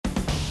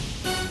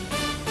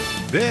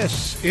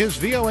This is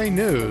VOA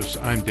News.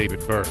 I'm David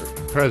Byrd.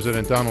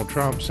 President Donald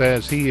Trump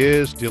says he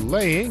is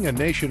delaying a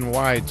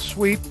nationwide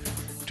sweep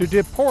to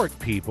deport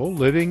people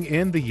living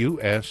in the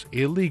U.S.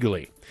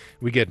 illegally.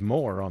 We get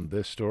more on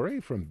this story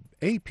from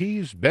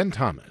AP's Ben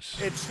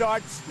Thomas. It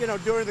starts,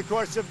 during the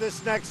course of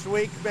this next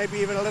week, maybe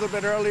even a little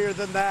bit earlier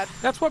than that.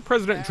 That's what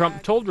President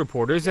Trump told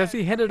reporters as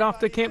he headed off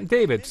to Camp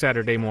David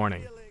Saturday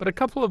morning. But a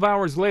couple of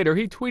hours later,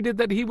 he tweeted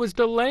that he was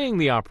delaying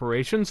the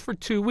operations for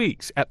 2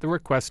 weeks at the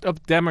request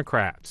of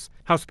Democrats.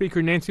 House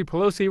Speaker Nancy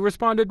Pelosi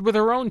responded with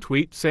her own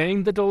tweet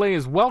saying the delay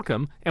is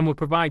welcome and would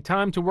provide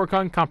time to work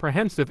on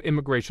comprehensive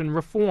immigration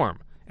reform,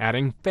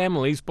 adding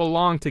families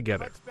belong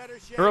together.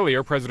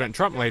 Earlier, President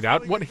Trump laid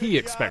out what he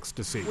expects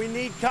to see. We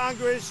need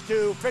Congress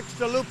to fix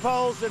the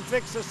loopholes and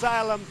fix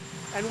asylum,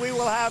 and we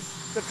will have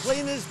the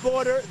cleanest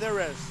border there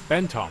is.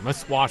 Ben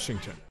Thomas,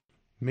 Washington.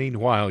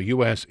 Meanwhile,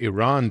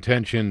 U.S.-Iran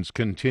tensions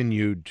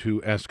continued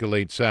to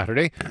escalate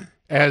Saturday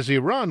as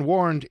Iran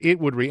warned it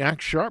would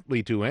react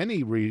sharply to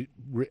any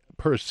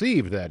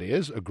perceived,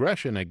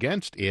 aggression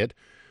against it,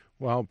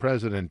 while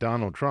President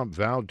Donald Trump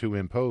vowed to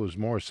impose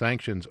more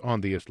sanctions on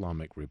the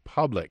Islamic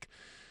Republic.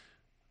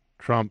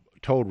 Trump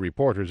told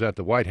reporters at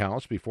the White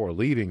House before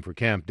leaving for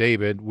Camp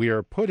David, "We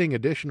are putting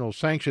additional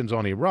sanctions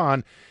on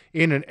Iran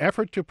in an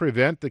effort to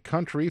prevent the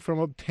country from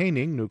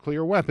obtaining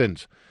nuclear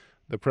weapons."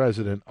 The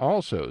president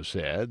also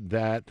said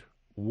that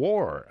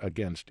war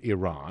against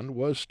Iran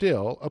was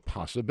still a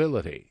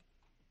possibility.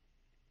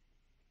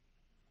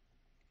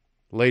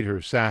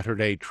 Later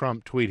Saturday,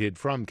 Trump tweeted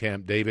from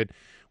Camp David,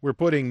 "We're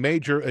putting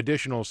major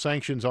additional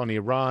sanctions on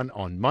Iran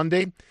on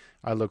Monday.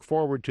 I look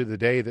forward to the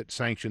day that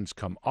sanctions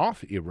come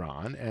off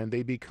Iran and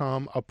they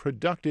become a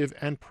productive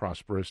and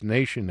prosperous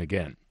nation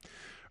again."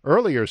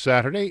 Earlier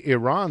Saturday,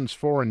 Iran's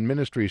foreign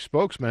ministry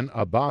spokesman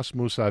Abbas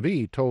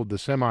Mousavi told the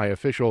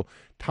semi-official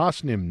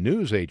Tasnim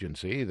news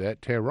agency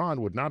that Tehran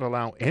would not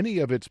allow any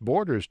of its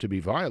borders to be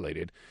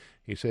violated.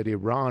 He said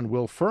Iran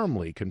will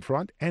firmly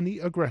confront any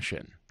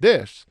aggression.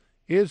 This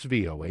is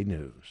VOA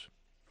News.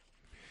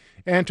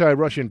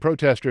 Anti-Russian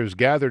protesters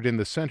gathered in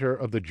the center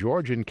of the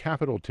Georgian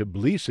capital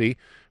Tbilisi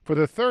for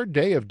the third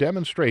day of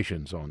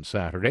demonstrations on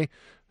Saturday.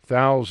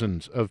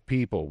 Thousands of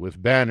people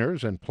with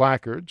banners and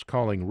placards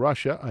calling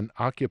Russia an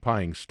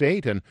occupying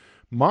state and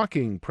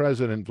mocking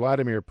President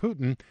Vladimir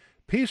Putin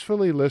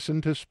peacefully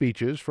listened to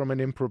speeches from an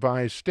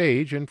improvised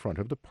stage in front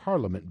of the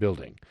Parliament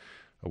building.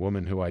 A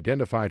woman who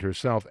identified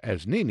herself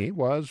as Nini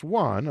was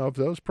one of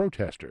those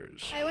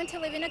protesters. I want to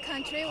live in a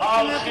country with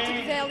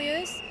democratic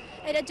values,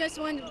 and I just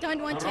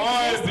don't want to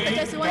exist. I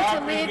just want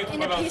to live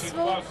in a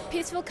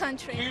peaceful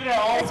country.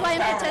 That's why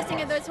I'm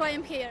protesting, and that's why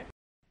I'm here.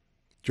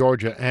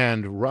 Georgia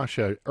and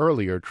Russia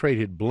earlier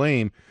traded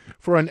blame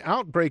for an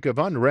outbreak of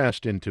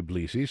unrest in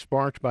Tbilisi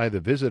sparked by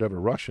the visit of a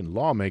Russian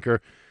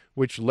lawmaker,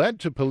 which led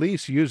to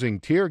police using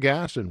tear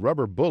gas and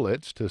rubber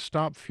bullets to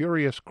stop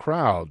furious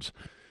crowds.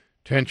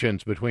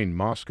 Tensions between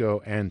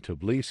Moscow and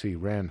Tbilisi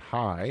ran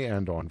high,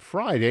 and on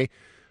Friday,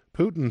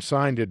 Putin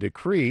signed a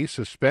decree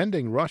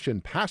suspending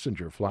Russian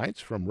passenger flights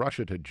from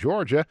Russia to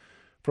Georgia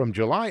from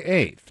July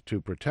 8th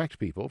to protect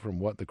people from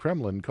what the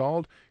Kremlin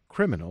called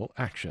criminal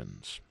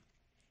actions.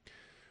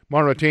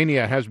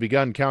 Mauritania has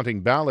begun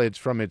counting ballots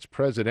from its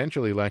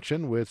presidential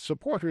election, with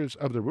supporters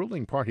of the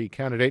ruling party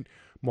candidate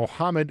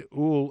Mohamed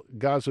Ould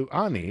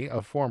Ghazouani,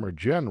 a former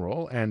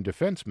general and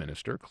defense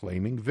minister,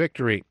 claiming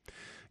victory.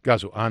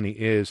 Ghazouani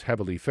is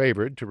heavily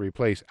favored to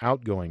replace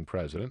outgoing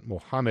President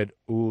Mohamed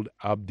Ould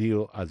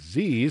Abdel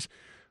Aziz,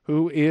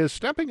 who is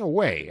stepping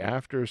away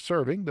after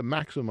serving the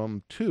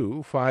maximum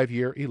 2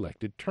 5-year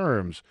elected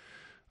terms.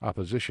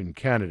 Opposition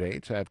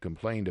candidates have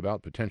complained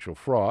about potential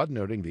fraud,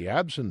 noting the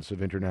absence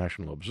of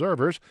international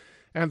observers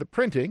and the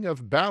printing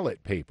of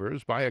ballot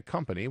papers by a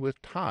company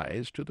with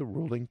ties to the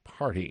ruling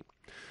party.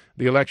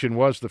 The election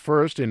was the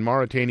first in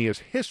Mauritania's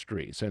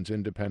history since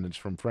independence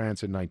from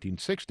France in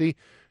 1960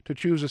 to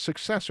choose a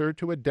successor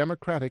to a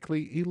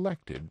democratically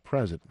elected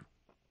president.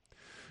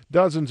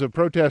 Dozens of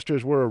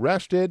protesters were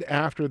arrested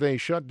after they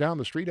shut down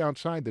the street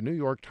outside the New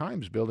York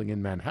Times building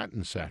in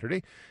Manhattan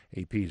Saturday.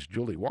 AP's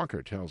Julie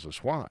Walker tells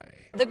us why.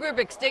 The group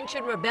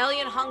Extinction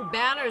Rebellion hung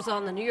banners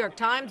on the New York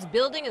Times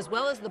building as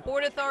well as the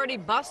Port Authority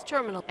bus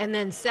terminal and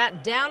then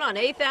sat down on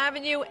 8th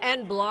Avenue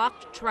and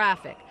blocked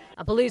traffic.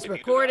 A police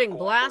recording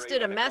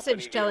blasted a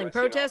message telling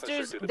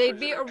protesters they'd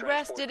be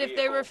arrested if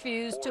they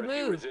refused to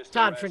move.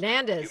 Todd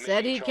Fernandez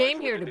said he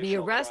came here to be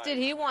arrested.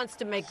 He wants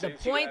to make the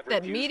point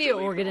that media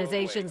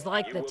organizations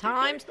like the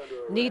Times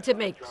need to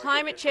make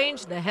climate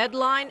change the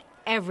headline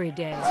every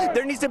day.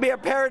 There needs to be a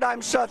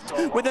paradigm shift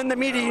within the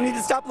media. You need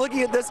to stop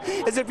looking at this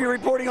as if you're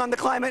reporting on the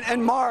climate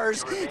and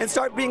Mars and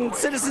start being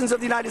citizens of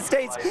the United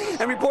States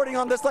and reporting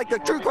on this like the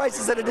true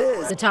crisis that it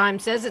is. The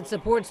Times says it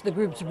supports the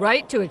group's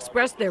right to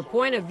express their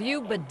point of view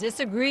but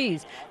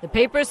disagrees. The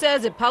paper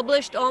says it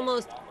published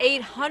almost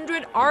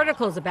 800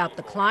 articles about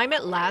the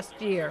climate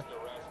last year.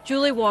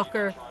 Julie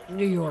Walker,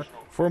 New York.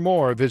 For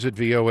more, visit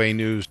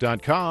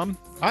voanews.com.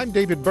 I'm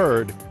David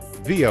Byrd,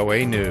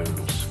 VOA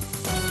News.